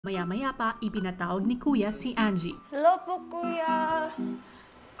Maya-maya pa, ipinatawag ni Kuya si Anji. Hello po, Kuya.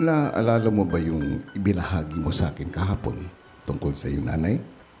 Naalala mo ba yung ibinahagi mo sa akin kahapon tungkol sa iyong nanay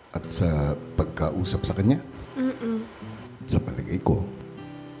at sa pagkausap sa kanya? Sa palagay ko,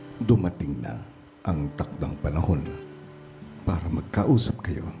 dumating na ang takdang panahon para magkausap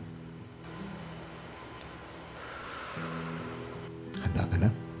kayo. Handa ka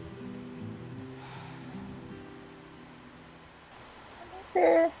na?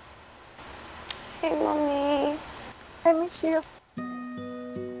 Hey, Mommy. I miss you.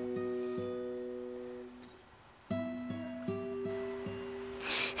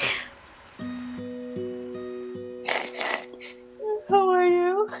 How are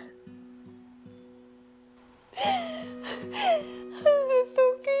you? It's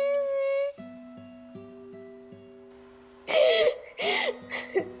okay,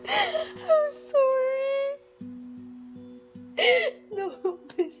 I'm sorry. Don't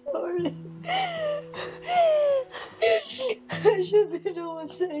be sorry. I should be the one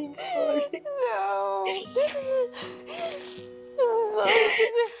saying sorry. No. I'm sorry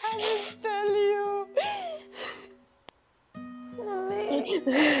because I had to tell you. Mommy.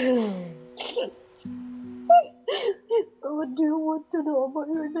 What do you want to know about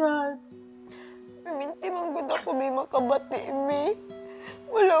your dad? Minti man gud ako may makabati mi.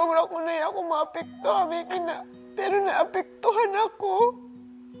 Wala ko na ako maapektuhan may kina. Pero naapektuhan ako.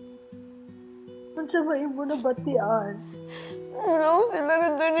 Ano sa may mo na batian? Wala ko sila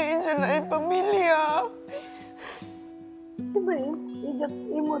na daniin siya na ang pamilya. Si may ijak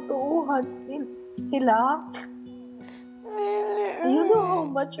imo tuuhan sila? You know how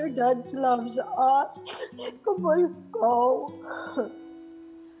much your dad loves us. Kabay ko.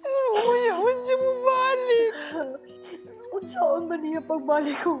 Mayaman siya bumalik. Kung saan man niya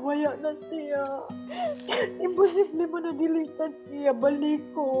pagbalik ko, maya na siya. Imposible mo na dilitan niya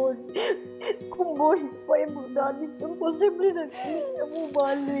balikon. Kung buhay pa mo dati, imposible na siya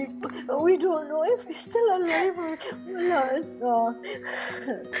bumalik. We don't know if he's still alive or wala na.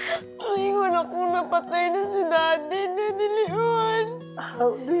 Ayun ako napatay na si Daddy, nadiliwan.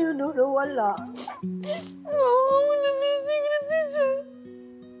 How do you know na wala? Oo, na-missing na siya.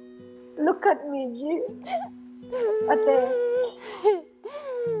 Look at me, G. Ate,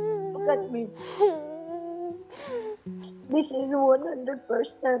 look at me. This is 100%.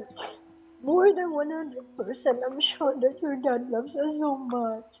 More than 100%. I'm sure that your dad loves us so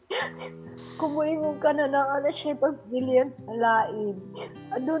much. Kumuingon ka na siya pagpilian alain.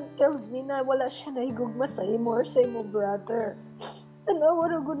 Don't tell me na wala siya nahigugma sa imo or sa imo brother.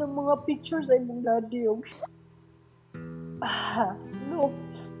 Tanawa na ko ng mga pictures sa imong daddy. No.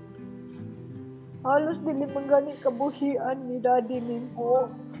 Halos dili man gani kabuhian ni daddy nimo.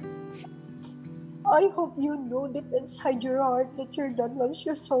 I hope you know deep inside your heart that your dad loves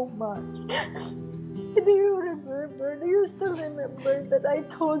you so much. Do you remember? Do you still remember that I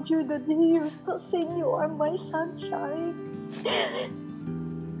told you that he used to sing "You Are My Sunshine"?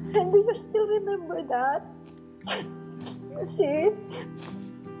 And do you still remember that? See,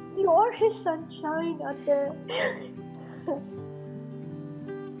 you are his sunshine, ate.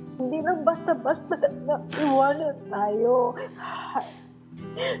 Hindi lang basta-basta na iwanan tayo.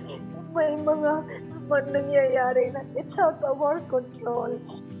 May mga nangyayari na it's out of our control.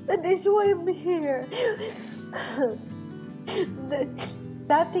 That is why I'm here.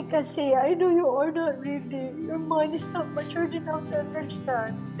 Dati kasi, I know you are not ready. Your mind is not matured enough to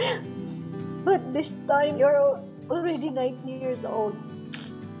understand. But this time, you're already 90 years old.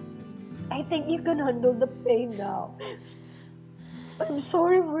 I think you can handle the pain now. I'm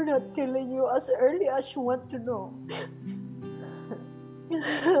sorry for not telling you as early as you want to know.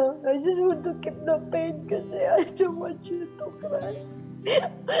 I just want to keep the pain because I don't want you to cry. I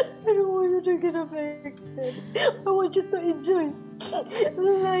don't want you to get affected. I want you to enjoy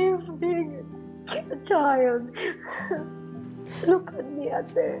life being a child. Look at me,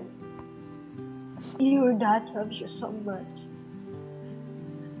 ate. Your dad loves you so much.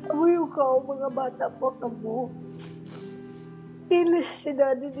 Amoy ka, mga bata pa ka mo. Dili si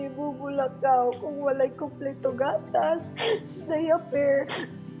daddy ni bubulakaw kung walay kumpleto gatas, diaper,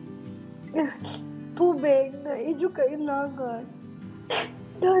 tubig na inyo kailangan.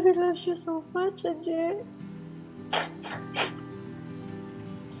 Daddy loves you so much, Anji.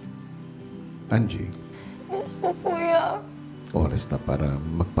 Anji, Yes po, Kuya. oras na para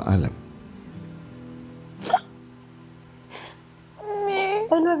magpaalam. Mommy.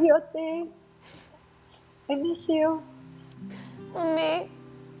 I love you, ate. I miss you. Mommy.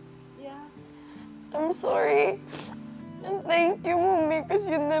 Yeah. I'm sorry. And thank you, Mommy, because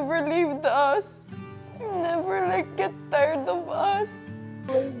you never leave us. You never, get tired of us.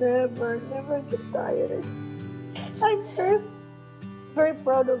 will never get tired. I'm very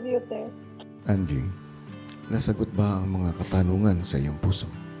proud of you, Te. Anji, nasagot ba ang mga katanungan sa iyong puso?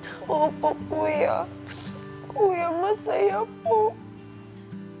 Opo, Kuya. Kuya, masaya po.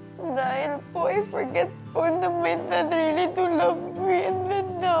 Dahil po, I forget po na my dad really do love me. And then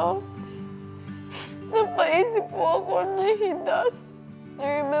now, napaisip po ako na he does.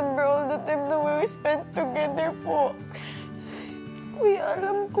 I remember all the time na we spent together po. Kuya,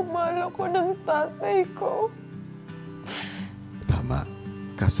 alam ko mahal ako ng tatay ko. Tama,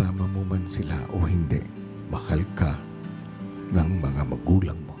 kasama mo man sila o hindi, mahal ka ng mga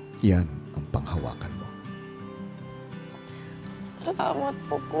magulang mo. Yan ang panghawakan mo. Salamat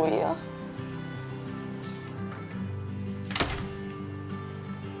po, Kuya.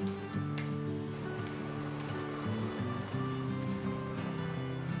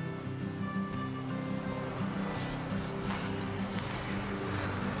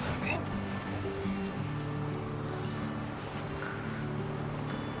 Okay.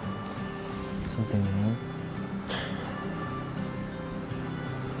 Something wrong?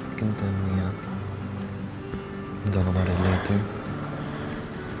 You can tell me, we'll talk about it later.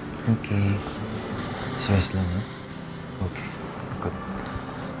 Okay. Stress lang, ha? Okay.